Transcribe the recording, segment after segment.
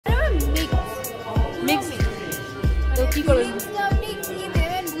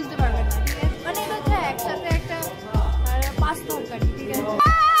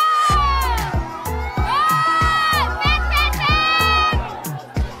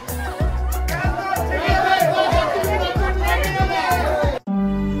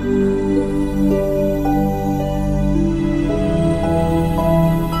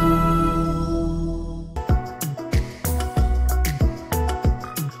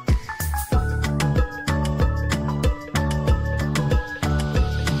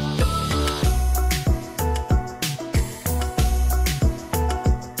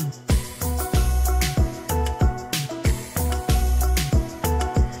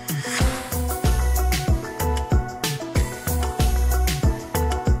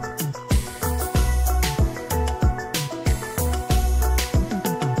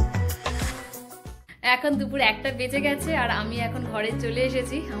এখন দুপুর 1টা বেজে গেছে আর আমি এখন ঘরে চলে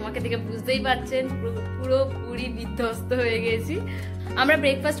এসেছি। আমাকে দেখে বুঝতেই পারছেন পুরোপুরি বিধ্বস্ত হয়ে গেছি। আমরা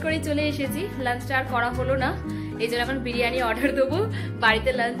ব্রেকফাস্ট করেই চলে এসেছি, লাঞ্চটা আর করা হলো না। এই জন্য এখন বিরিয়ানি অর্ডার দেবো,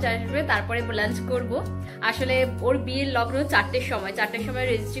 বাড়িতে লাঞ্চ আসবে, তারপরে লাঞ্চ করব। আসলে ওর বিয়ের লগ্ন 4টের সময়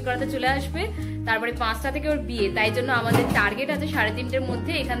রেজিস্ট্রি করাতে চলে আসবে, তারপরে 5টা থেকে ওর বিয়ে। তাই জন্য আমাদের টার্গেট আছে 3:30-র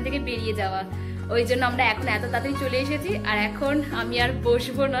মধ্যে এখান থেকে বেরিয়ে যাওয়া। ওই জন্য আমরা এখন এত তাড়াতাড়ি চলে এসেছি। আর এখন আমি আর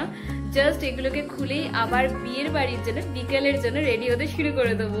বসবো না, জাস্ট এগুলোকে খুলেই আবার বিয়ের বাড়ির জন্য বিকেলের জন্য রেডি হতে শুরু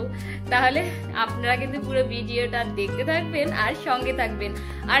করে দেবো। তাহলে আপনারা কিন্তু পুরো ভিডিওটা দেখতে থাকবেন আর সঙ্গে থাকবেন।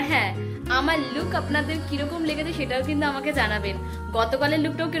 আর হ্যাঁ, আমার লুক আপনাদের কিরকম লেগেছে সেটাও কিন্তু আমাকে জানাবেন। গতকালের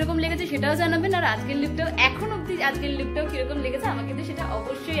লুকটাও কিরকম লেগেছে সেটাও জানাবেন, আর আজকের লুকটাও এখন অব্দি আজকের লুকটাও কিরকম লেগেছে আমাকে কিন্তু সেটা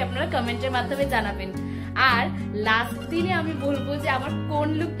অবশ্যই আপনারা কমেন্টের মাধ্যমে জানাবেন। আর লাস্ট দিনে আমি বলবো যে আমার কোন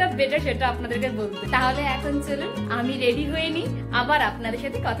লুকটা বেটার সেটা আপনাদেরকে বলতে। তাহলে এখন চলুন আমি রেডি হয়ে নিই, আবার আপনাদের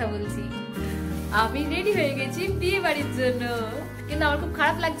সাথে কথা বলছি। আমি রেডি হয়ে গেছি বিয়ে বাড়ির জন্য, কিন্তু আমার খুব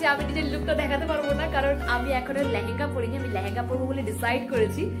খারাপ লাগছে আমি নিজের লুকটা দেখাতে পারবো না, কারণ আমি এখনো লেহেঙ্গা পরিনি। আমি লেহেঙ্গা পরবো বলে ডিসাইড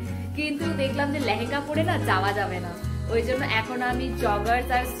করেছি, কিন্তু দেখলাম যে লেহেঙ্গা পরে না যাওয়া যাবে না। ওই জন্য এখন আমি জগার্স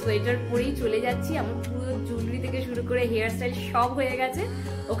আর সোয়েটার পরেই চলে যাচ্ছি। আমার পুরো জুয়েলারি থেকে শুরু করে হেয়ার স্টাইল সব হয়ে গেছে।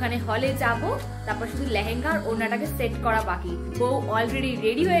 ওখানে হলে যাব, তারপর শুধু লেহেঙ্গা আর ওড়নাটাকে সেট করা বাকি। বউ অলরেডি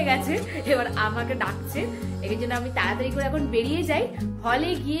রেডি হয়ে গেছে, এবার আমাকে ডাকছে। এই জন্য আমি তাড়াতাড়ি করে এখন বেরিয়ে যাই, হলে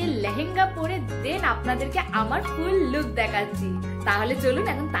গিয়ে লেহেঙ্গা পরে দেন আপনাদেরকে আমার ফুল লুক দেখাচ্ছি। তাহলে চলুন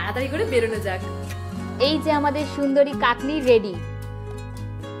এখন তাড়াতাড়ি করে বেরোনো যাক। এই যে আমাদের সুন্দরী কাকলি রেডি।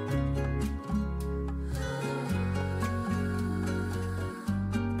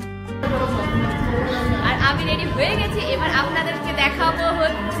 আর আমি রেডি হয়ে গেছি, এবার আপনাদেরকে দেখাবো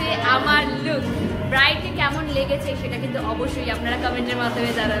হচ্ছে আমার লুক। ব্রাইডকে কেমন লেগেছে সেটা কিন্তু অবশ্যই আপনারা কমেন্টের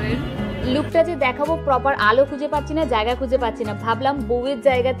মাধ্যমে জানাবেন। লুকটা যে দেখাবো প্রপার আলো খুঁজে পাচ্ছি না, জায়গা খুঁজে পাচ্ছি না। ভাবলাম বউয়ের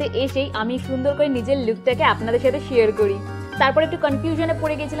জায়গাতে এসেই আমি সুন্দর করে নিজের লুকটাকে আপনাদের সাথে শেয়ার করি। তারপর একটু কনফিউশনে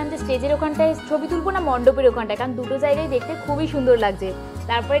পড়ে গেছিলাম যে স্টেজের ওখানটায় ছবি তুলবো না মণ্ডপের ওখানটায়, কারণ দুটো জায়গায় দেখতে খুবই সুন্দর লাগছে।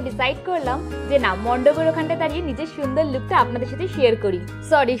 তারপরে ডিসাইড করলাম যে না, মণ্ডপের ওখানটায় দাঁড়িয়ে নিজের সুন্দর লুকটা আপনাদের সাথে শেয়ার করি।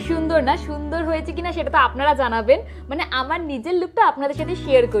 সরি, সুন্দর না, সুন্দর হয়েছে কিনা সেটা তো আপনারা জানাবেন, মানে আমার নিজের লুকটা আপনাদের সাথে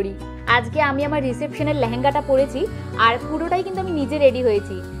শেয়ার করি। আজকে আমি আমার রিসেপশনের লেহেঙ্গাটা পরেছি আর পুরোটাই কিন্তু আমি নিজে রেডি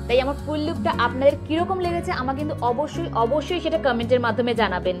হয়েছি। তাই আমার ফুল লুকটা আপনাদের কিরকম লেগেছে আমাকে কিন্তু অবশ্যই সেটা কমেন্টের মাধ্যমে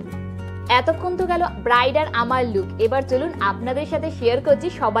জানাবেন। এতক্ষণ তো গেল ব্রাইড আর আমার লুক, এবার চলুন আপনাদের সাথে শেয়ার করছি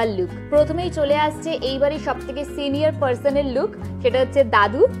সবার লুক। প্রথমেই চলে আসছে এইবারই সব থেকে সিনিয়র পার্সনের লুক, সেটা হচ্ছে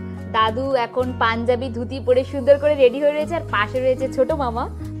দাদু। দাদু এখন পাঞ্জাবি ধুতি পরে সুন্দর করে রেডি হয়ে রয়েছে, আর পাশে রয়েছে ছোট মামা,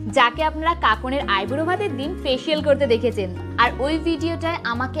 যাকে আপনারা কাকনের আইবুড়ো ভাতের দিন ফেসিয়াল করতে দেখেছেন। আর ওই ভিডিওটায়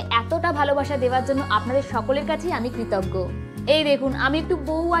আমাকে এতটা ভালোবাসা দেওয়ার জন্য আপনাদের সকলের কাছেই আমি কৃতজ্ঞ। এই দেখুন, আমি একটু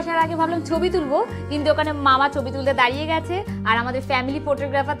বউ আসার আগে ভাবলাম ছবি তুলবো, কিন্তু ওখানে মামা ছবি তুলতে দাঁড়িয়ে গেছে আর আমাদের ফ্যামিলি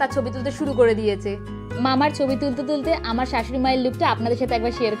ফটোগ্রাফার তার ছবি তুলতে শুরু করে দিয়েছে। মামার ছবি তুলতে তুলতে আমার শাশুড়ি মায়ের লুকটা আপনাদের সাথে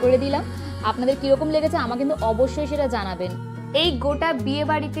একবার শেয়ার করে দিলাম। আপনাদের কিরকম লেগেছে আমাকে কিন্তু অবশ্যই সেটা জানাবেন। এই গোটা বিয়ে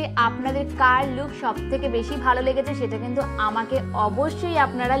বাড়িতে আপনাদের কার লুক সব থেকে বেশি ভালো লেগেছে সেটা কিন্তু আমাকে অবশ্যই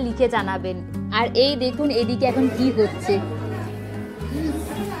আপনারা লিখে জানাবেন। আর এই দেখুন এদিকে এখন কি হচ্ছে।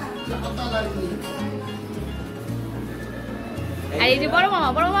 আর এই যে বড় মামা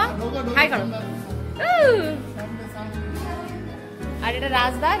হাই করো। আর এটা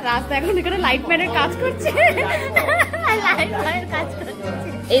রাজদা এখন এখানে লাইটম্যানের কাজ করছে।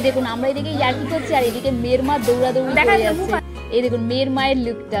 এই দেখুন আমরা এদিকে ইয়ার্কি করছি আর এদিকে মেয়ের মা দৌড়াদৌড়ি করে যাচ্ছে। এই দেখুন মেয়ের মায়ের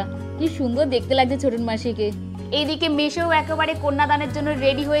লুকটা কি সুন্দর দেখতে লাগছে ছোটন মাসিকে। এইদিকে মেশো একেবারে কন্যাদানের জন্য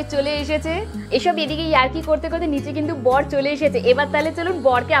রেডি হয়ে চলে এসেছে। এসব এদিকে ইয়ার্কি করতে করতে নিচে কিন্তু বর চলে এসেছে। এবার তাহলে চলুন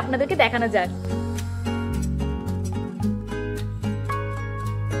বরকে আপনাদেরকে দেখানো যাক।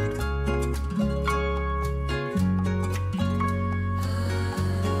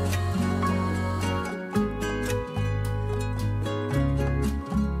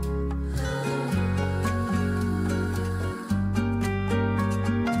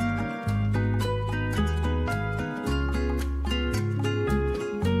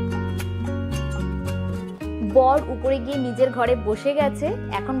 বর উপরে গিয়ে নিজের ঘরে বসে গেছে।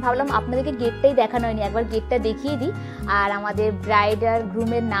 এখন ভাবলাম আপনাদেরকে গেটটাই দেখানো হয়নি, একবার গেটটা দেখিয়ে দিই। আর আমাদের ব্রাইড আর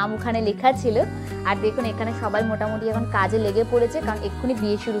গ্রুমের নাম ওখানে লেখা ছিল। আর দেখুন এখানে সবাই মোটামুটি এখন কাজে লেগে পড়েছে, কারণ এক্ষুনি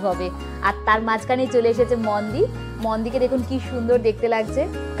বিয়ে শুরু হবে। আর তার মাঝখানে চলে এসেছে মন্দিকে দেখুন কি সুন্দর দেখতে লাগছে।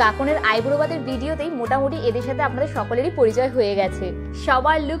 কাকনের আইবুড়ো ভাতের ভিডিওতেই মোটামুটি এদের সাথে আপনাদের সকলেরই পরিচয় হয়ে গেছে।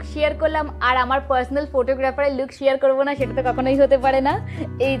 সবার লুক শেয়ার করলাম, আর আমার পার্সোনাল ফটোগ্রাফারের লুক শেয়ার করবো না সেটা তো কখনোই হতে পারে না।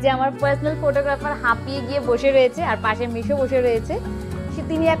 এই যে আমার পার্সোনাল ফটোগ্রাফার হাঁপিয়ে গিয়ে বসে রয়েছে, আর পাশে মিশো বসে রয়েছে।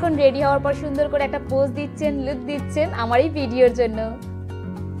 তিনি এখন রেডি হওয়ার পর সুন্দর করে একটা পোজ দিচ্ছেন, লুক দিচ্ছেন আমার এই ভিডিওর জন্য।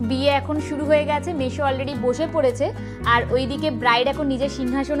 বিয়ে এখন শুরু হয়ে গেছে, মেশো অলরেডি বসে পড়েছে, আর ওইদিকে ব্রাইড এখন নিজের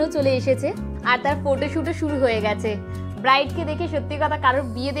সিংহাসনেও চলে এসেছে। আর তার ফটোশুটও শুরু হয়ে গেছে। ব্রাইডকে দেখে সত্যি কথা কারোর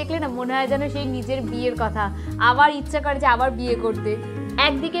বিয়ে দেখলে না মনে হয় যেন সেই নিজের বিয়ের কথা, আবার ইচ্ছা করে যে আবার বিয়ে করতে।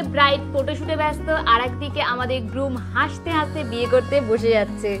 একদিকে ব্রাইড ফটোশুটে ব্যস্ত, আর একদিকে আমাদের গ্রুম হাসতে হাসতে বিয়ে করতে বসে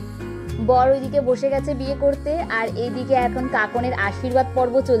যাচ্ছে। বর ওইদিকে বসে গেছে বিয়ে করতে, আর এইদিকে এখন কাকনের আশীর্বাদ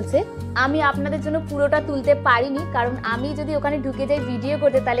পর্ব চলছে। আমি আপনাদের জন্য পুরোটা তুলতে পারিনি, কারণ আমি যদি ওখানে ঢুকে যাই ভিডিও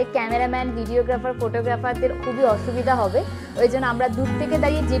করতে তাহলে ক্যামেরাম্যান, ভিডিওগ্রাফার, ফটোগ্রাফারদের খুবই অসুবিধা হবে। ওই জন্য আমরা দূর থেকে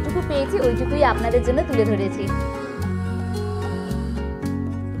দাঁড়িয়ে যেটুকু পেয়েছি ওইটুকুই আপনাদের জন্য তুলে ধরেছি।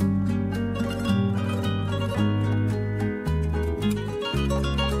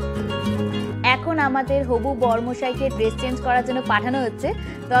 এখন আমাদের হবু বরমশাইকে ড্রেস চেঞ্জ করার জন্য পাঠানো হচ্ছে।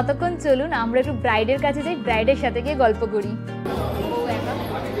 ততক্ষণ চলুন আমরা একটু ব্রাইডের কাছে যাই, ব্রাইডের সাথে গিয়ে গল্প করি।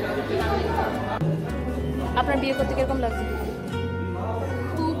 আপনার বিয়ে করতে কিরকম লাগছে?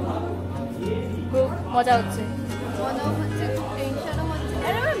 খুব খুব মজা হচ্ছে।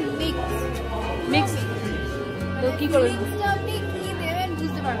 মিক্স তো কি করবেন? আপনি কি দেবেন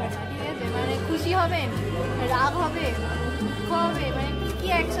বুঝতে পারবেন না, ঠিক আছে? মানে খুশি হবেন, রাগ হবে, দুঃখ হবে, মানে কি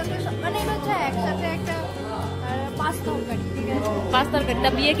একসাথে, মানে এটা হচ্ছে একসাথে একটা পাঁচ তরকারি, ঠিক আছে? পাঁচ তরকারি। তা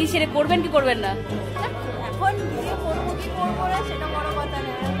বিয়ে কি সেরে করবেন কি করবেন না? এখন বিয়ে করবো কি করবো না সেটা বড় কথা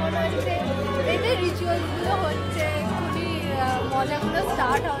না, এখন হচ্ছে এই যে রিচুয়ালসগুলো হচ্ছে, খুবই মজাগুলো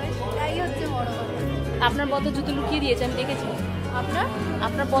স্টার্ট হবে, সেটাই হচ্ছে বড় কথা। আপনার বর তো জুতো লুকিয়ে দিয়েছে, আমি দেখেছি।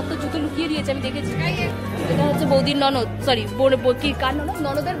 আপনার বর তো জুতো লুকিয়ে দিয়েছে, আমি দেখেছি। এটা হচ্ছে বৌদির ননদ, সরি কি কার ননদ?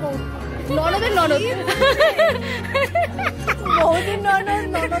 ননদের বউ, ননদের ননদ, বৌদির ননদ,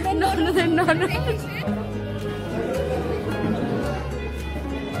 ননদের ননদ।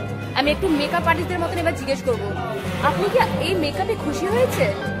 আমি একটু মেকআপ আর্টিস্টের মতন এবার জিজ্ঞেস করবো, আপনি কি এই মেকআপে খুশি হয়েছে?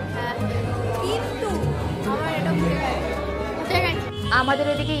 কিন্তু আমার এটা ভুলে গেছে। আমাদের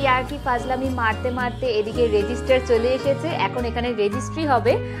এদিকে ইয়ার্কি ফাজলামি মারতে মারতে এদিকে রেজিস্টার চলে এসেছে। এখন এখানে রেজিস্ট্রি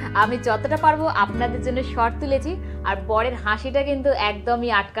হবে। আমি যতটা পারবো আপনাদের জন্য শর্ট তুলেছি। আর বরের হাসিটা কিন্তু একদমই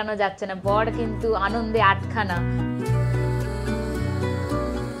আটকানো যাচ্ছে না, বর কিন্তু আনন্দে আটখানা।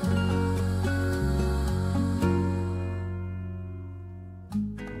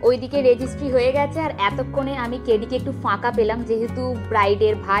 ওইদিকে রেজিস্ট্রি হয়ে গেছে, আর এতক্ষণে আমি কেডিকে একটু ফাঁকা পেলাম, যেহেতু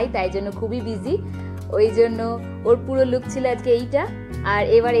ব্রাইডের ভাই তাই জন্য খুবই বিজি। ওই জন্য ওর পুরো লুক ছিল আজকে এইটা। আর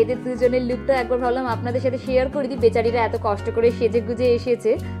এবার এদের দুজনের লুকটা একবার ভাবলাম আপনাদের সাথে শেয়ার করে দিই। বেচারিরা এত কষ্ট করে সেজে গুজে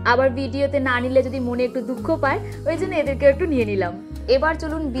এসেছে, আবার ভিডিওতে না নিলে যদি মনে একটু দুঃখ পায়, ওই জন্য এদেরকে একটু নিয়ে নিলাম। এবার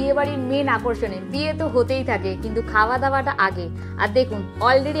চলুন বিয়ে বাড়ির মেন আকর্ষণে। বিয়ে তো হতেই থাকে, কিন্তু খাওয়া দাওয়াটা আগে। আর দেখুন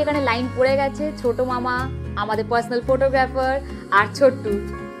অলরেডি এখানে লাইন পড়ে গেছে। ছোট মামা, আমাদের পার্সোনাল ফটোগ্রাফার, আর ছোট্টু।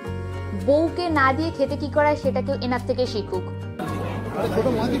 বউকে না দিয়ে খেতে কি করায় সেটা কেউ এনার থেকে শিখুক।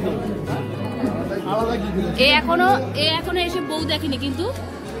 এ এখনো এসে বউ দেখেনি, কিন্তু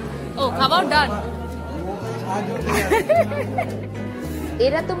ও খাবার ডান।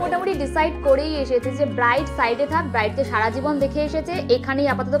 এরা তো মোটামুটি ডিসাইড করেই এসেছে যে ব্রাইড সাইডে থাক, ব্রাইডকে সারা জীবন দেখে এসেছে,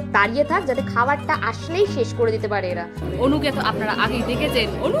 এখানেই আপাতত দাঁড়িয়ে থাক, যাতে খাবারটা আসলেই শেষ করে দিতে পারে এরা। অনুকে তো আপনারা আগেই দেখেছেন,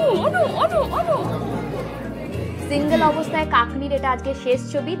 অনু অনু অনু অনু সিঙ্গেল অবস্থায় কাকনির এটা আজকে শেষ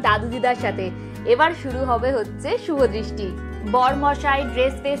ছবি দাদু দিদার সাথে। এবার শুরু হবে হচ্ছে শুভ দৃষ্টি। বর মশাই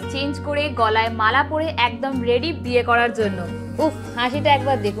ড্রেস ফেস চেঞ্জ করে গলায় মালা পরে একদম রেডি বিয়ে করার জন্য। উফ, হাসিটা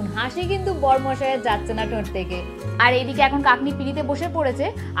একবার দেখুন, হাসি কিন্তু বর মশাইয়ের যাচ্ছে না ঠোঁট থেকে। আর এইদিকে এখন কাকনি পিড়িতে বসে পড়েছে,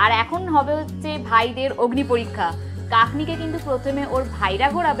 আর এখন হবে হচ্ছে ভাইদের অগ্নি পরীক্ষা। কাকনিকে কিন্তু প্রথমে ওর ভাইরা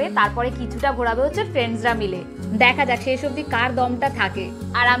ঘোরাবে, তারপরে কিছুটা ঘোরাবে হচ্ছে ফ্রেন্ডসরা মিলে। দেখা যাক শেষ অবধি কার দমটা থাকে।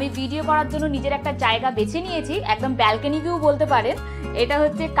 আর আমি ভিডিও করার জন্য নিজের একটা জায়গা বেছে নিয়েছি, একদম ব্যালকনি ভিউ বলতে পারেন। এটা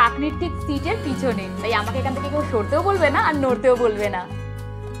হচ্ছে কাকনির ঠিক সিটের পিছনে, তাই আমাকে এখান থেকে কেউ সরতেও বলবে না আর নড়তেও বলবে না।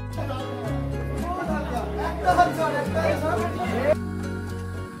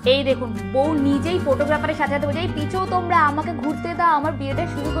 এই দেখুন বউ নিজেই ফটোগ্রাফারের সাথে সাথে বলছে, এই পিছু তোমরা আমাকে ঘুরতে দাও, আমার বিয়েটা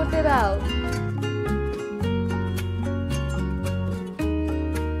শুরু করতে দাও।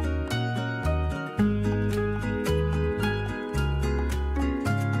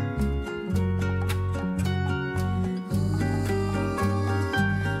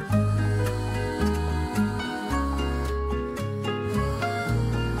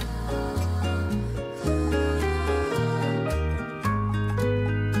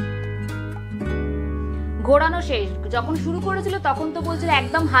 ঘোরানো শেষ। যখন শুরু করেছিল তখন তো বলছিল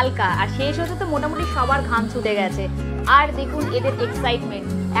একদম হালকা, আর শেষ হতে তো মোটামুটি সবার ঘাম ছুটে গেছে। আর দেখুন এদের এক্সাইটমেন্ট,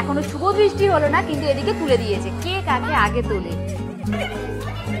 এখনো শুভ দৃষ্টি হলো না, কিন্তু এদিকে তুলে দিয়েছে। কে কাকে আগে তোলে।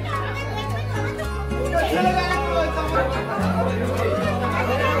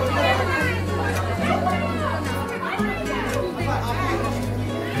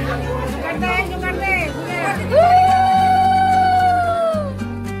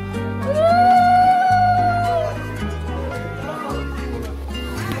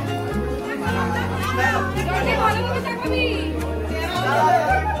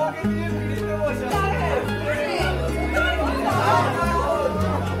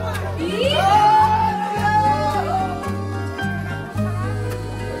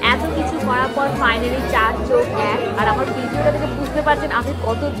 পাচ্ছেন আমি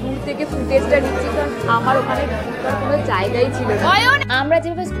কত দূর থেকে ফুটেজটা নিচ্ছি, কারণ আমার ওখানে কোনো জায়গাই ছিল না। আমরা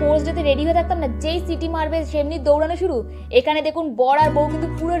যেভাবে স্পোর্টস ডেতে রেডি হয়ে থাকতাম না, যেই সিটি মারবে সেমনি দৌড়ানো শুরু। এখানে দেখুন বর আর বউ কিন্তু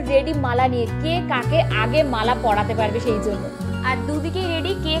পুরো রেডি মালা নিয়ে, কে কাকে আগে মালা পরাতে পারবে সেই জন্য, আর দুদিকেই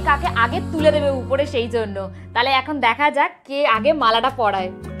রেডি কে কাকে আগে তুলে দেবে উপরে সেই জন্য। তাহলে এখন দেখা যাক কে আগে মালাটা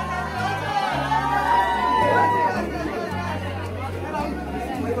পরায়।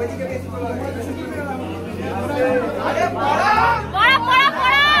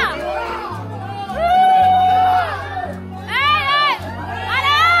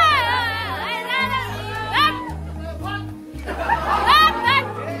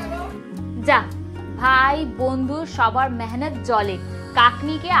 যা ভাই বন্ধু সবার মেহনত জলে,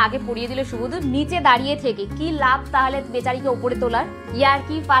 কাকনিকে আগে পড়িয়ে দিল শুভদূত নিচে দাঁড়িয়ে থেকে। কি লাভ তাহলে বেচারিকে ওপরে তোলার। ইয়ার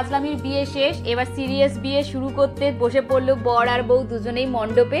কি ফাজলামির বিয়ে শেষ, এবার সিরিয়াস বিয়ে শুরু করতে বসে পড়লো বর আর বউ দুজনেই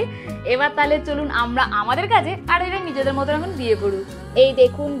মণ্ডপে। এবার তাহলে চলুন আমরা আমাদের কাজে, আর এরা নিজেদের মতো এখন বিয়ে করুক। এই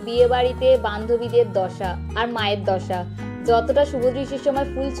দেখুন বিয়ে বাড়িতে বান্ধবীদের দশা আর মায়ের দশা। যতটা শুভ দৃষ্টির সময়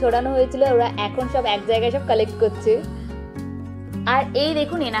ফুল ছড়ানো হয়েছিল, ওরা এখন সব এক জায়গায় সব কালেক্ট করছে। আর এই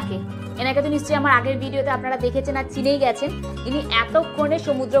দেখুন এনাকে তো নিশ্চয়ই আমার আগের ভিডিওতে আপনারা দেখেছেন আর চিনেই গেছেন। ইনি এতক্ষণে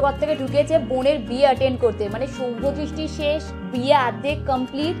সমুদ্রপথ থেকে ঢুকেছে বোনের বিয়ে অ্যাটেন্ড করতে, মানে শুভ দৃষ্টি শেষ, বিয়ে অর্ধেক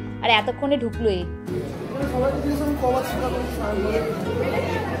কমপ্লিট, আর এতক্ষণে ঢুকলো এই।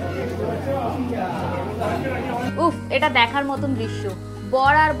 উফ, এটা দেখার মতন দৃশ্য।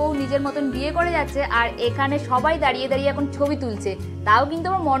 বর আর বউ নিজের মতন বিয়ে করে যাচ্ছে, আর এখানে সবাই দাঁড়িয়ে দাঁড়িয়ে এখন ছবি তুলছে, তাও কিন্তু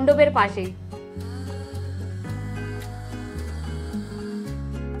আমার মণ্ডপের পাশেই।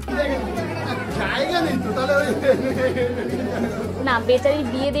 না, বেচারির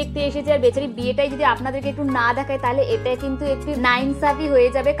বিয়ে দেখতে এসেছে, আর বেচারির বিয়েটাই যদি আপনাদেরকে একটু না দেখায় তাহলে এটা কিন্তু একটু নাইনসাফি হয়ে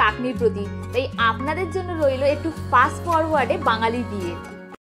যাবে কাকনির প্রতি। তাই আপনাদের জন্য রইল একটু ফাস্ট ফরওয়ার্ডে বাঙালির বিয়ে।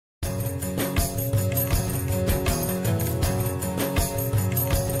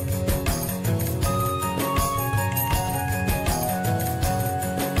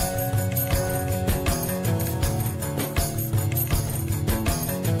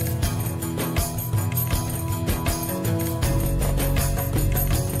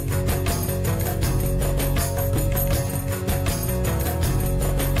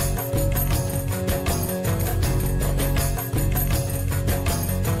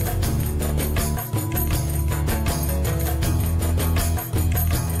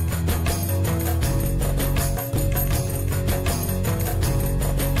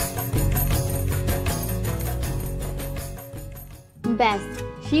 ব্যাস,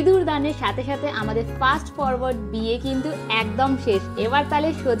 সিঁদুর দানের সাথে সাথে আমাদের ফাস্ট ফরওয়ার্ড বিয়ে কিন্তু একদম শেষ। এবার তাহলে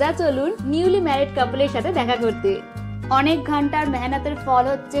সোজা চলুন নিউলি ম্যারিড কাপলের সাথে দেখা করতে। অনেক ঘন্টার মেহনতের ফল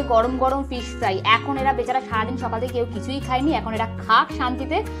হচ্ছে গরম গরম ফিশ ফ্রাই। এখন এরা বেচারা সারাদিন সকালে কেউ কিছুই খায়নি, এখন এরা খাক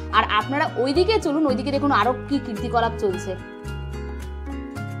শান্তিতে। আর আপনারা ওইদিকে চলুন, ওইদিকে দেখুন আরো কি কীর্তিকলাপ চলছে।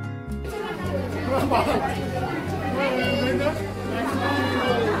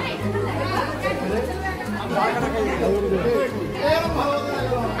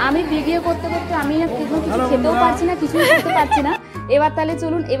 আমি ভিডিও করতে করতে আমি কিছু খেতেও পারছি না, কিছুই করতে পারছি না। এবার তাহলে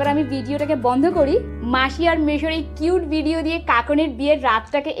চলুন, এবার আমি ভিডিওটাকে বন্ধ করি। মাসি আর মেশোর এই কিউট ভিডিও দিয়ে কাকনের বিয়ের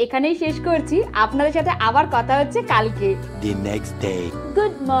রাতটাকে এখানেই শেষ করছি। আপনাদের সাথে আবার কথা হচ্ছে কালকে।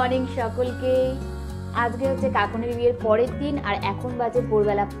 গুড মর্নিং সকলকে। আজকে হচ্ছে কাকনের বিয়ের পরের দিন, আর এখন বাজে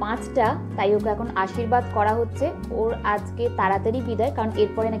ভোরবেলা 5টা। তাই ওকে এখন আশীর্বাদ করা হচ্ছে। ওর আজকে তাড়াতাড়ি বিদায়, কারণ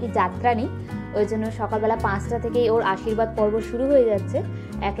এরপরে নাকি যাত্রা নেই। ওই জন্য সকালবেলা 5টা থেকেই ওর আশীর্বাদ পর্ব শুরু হয়ে যাচ্ছে।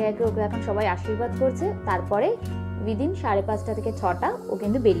 একে একে ওকে এখন সবাই আশীর্বাদ করছে। তারপরে উইদিন 5:30 থেকে 6টা ও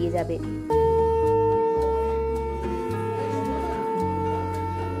কিন্তু বেরিয়ে যাবে।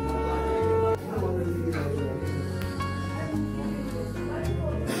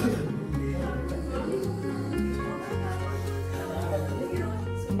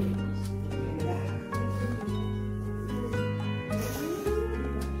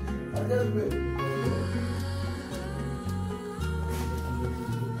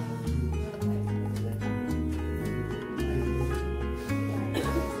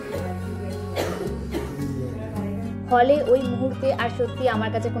 ফলে ওই মুহূর্তে আর সত্যি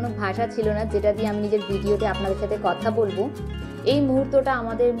আমার কাছে কোনো ভাষা ছিল না যেটা দিয়ে আমি নিজের ভিডিওতে আপনাদের সাথে কথা বলবো। এই মুহূর্তটা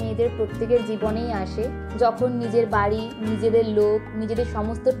আমাদের মেয়েদের প্রত্যেকের জীবনেই আসে, যখন নিজের বাড়ি, নিজেদের লোক, নিজেদের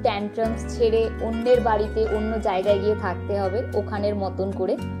সমস্ত ট্যান্ট্রামস ছেড়ে অন্যের বাড়িতে অন্য জায়গায় গিয়ে থাকতে হবে ওখানের মতন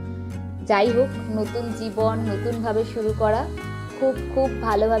করে। যাই হোক, নতুন জীবন নতুনভাবে শুরু করা, খুব খুব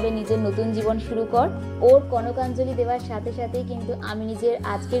ভালোভাবে নিজের নতুন জীবন শুরু কর। ওর কনকাঞ্জলি দেওয়ার সাথে সাথেই কিন্তু আমি নিজের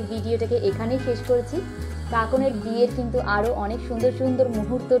আজকের ভিডিওটাকে এখানেই শেষ করছি। কাকনের বিয়ের কিন্তু আরও অনেক সুন্দর সুন্দর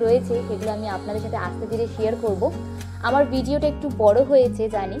মুহূর্ত রয়েছে, সেগুলো আমি আপনাদের সাথে আস্তে ধীরে শেয়ার করব। আমার ভিডিওটা একটু বড় হয়েছে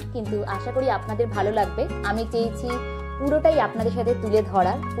জানি, কিন্তু আশা করি আপনাদের ভালো লাগবে। আমি চেয়েছি পুরোটাই আপনাদের সাথে তুলে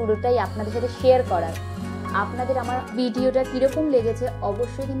ধরার, পুরোটাই আপনাদের সাথে শেয়ার করার। আপনাদের আমার ভিডিওটা কীরকম লেগেছে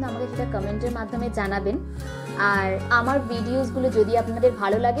অবশ্যই কিন্তু আমাকে সেটা কমেন্টের মাধ্যমে জানাবেন। আর আমার ভিডিওসগুলো যদি আপনাদের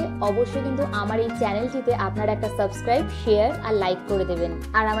ভালো লাগে অবশ্যই কিন্তু আমার এই চ্যানেলটিতে আপনারা একটা সাবস্ক্রাইব, শেয়ার আর লাইক করে দেবেন।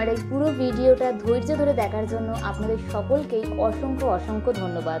 আর আমার এই পুরো ভিডিওটা ধৈর্য ধরে দেখার জন্য আপনাদের সকলকেই অসংখ্য অসংখ্য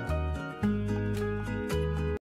ধন্যবাদ।